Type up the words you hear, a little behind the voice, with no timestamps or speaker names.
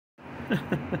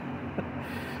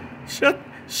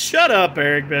Shut up,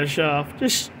 Eric Bischoff.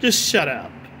 Just shut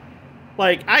up.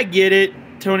 Like, I get it.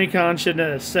 Tony Khan shouldn't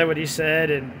have said what he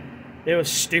said, and it was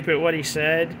stupid what he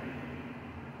said.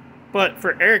 But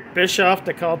for Eric Bischoff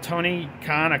to call Tony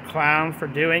Khan a clown for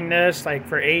doing this, like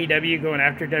for AEW going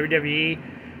after WWE,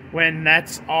 when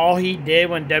that's all he did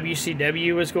when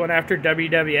WCW was going after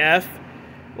WWF,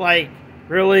 like,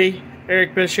 really,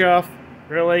 Eric Bischoff?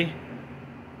 Really?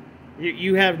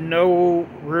 You have no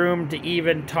room to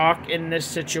even talk in this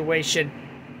situation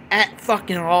at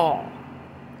fucking all.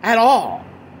 At all.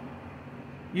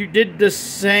 You did the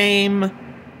same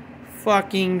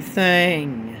fucking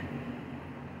thing.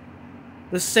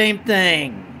 The same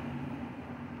thing.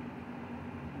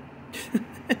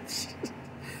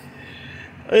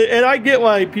 And I get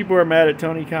why people are mad at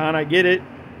Tony Khan. I get it.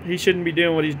 He shouldn't be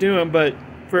doing what he's doing, but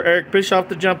for Eric Bischoff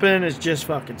to jump in is just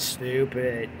fucking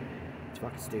stupid. It's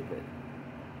fucking stupid.